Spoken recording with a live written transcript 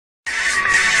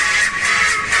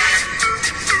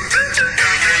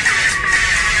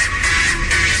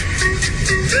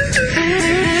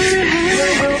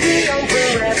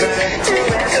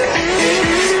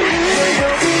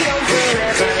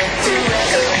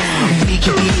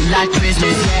can be like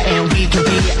prisoners, yeah, and we can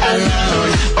be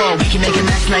alone. Or we can make it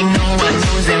last like no one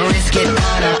knows and risk it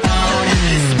on our own.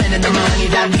 Spending the money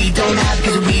that we don't have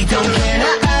cause we don't care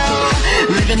now.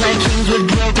 Living like kings with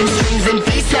broken strings and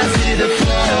face down to the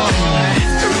floor.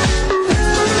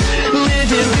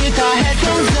 Living with our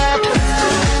headphones up.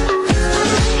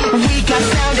 We got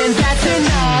sound and that's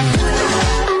enough.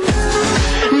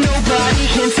 Nobody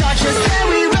can touch us and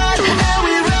we run, and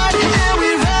we run, and we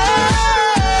run.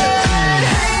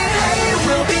 Hey,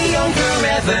 we'll be young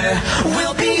forever.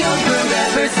 We'll be young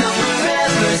forever, so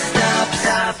forever stop,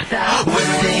 stop, stop.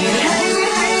 We're saying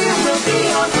hey, we'll be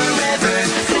young forever.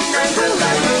 Tonight we'll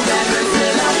live forever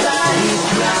till our bodies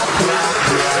drop, drop,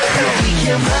 drop. We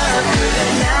can run through the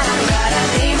night, got our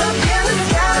name up in the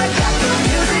sky, got the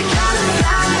music on the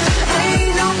side.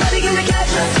 Ain't nobody gonna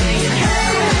catch us saying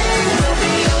hey, we'll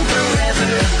be young forever.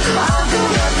 I'll go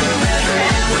on forever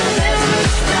and we'll never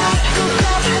stop.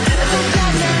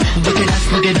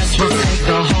 Look at us, we'll take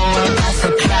the whole world by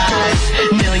surprise.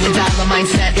 $1 million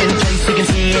mindset in place, you can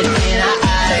see it in our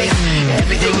eyes.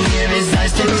 Everything here is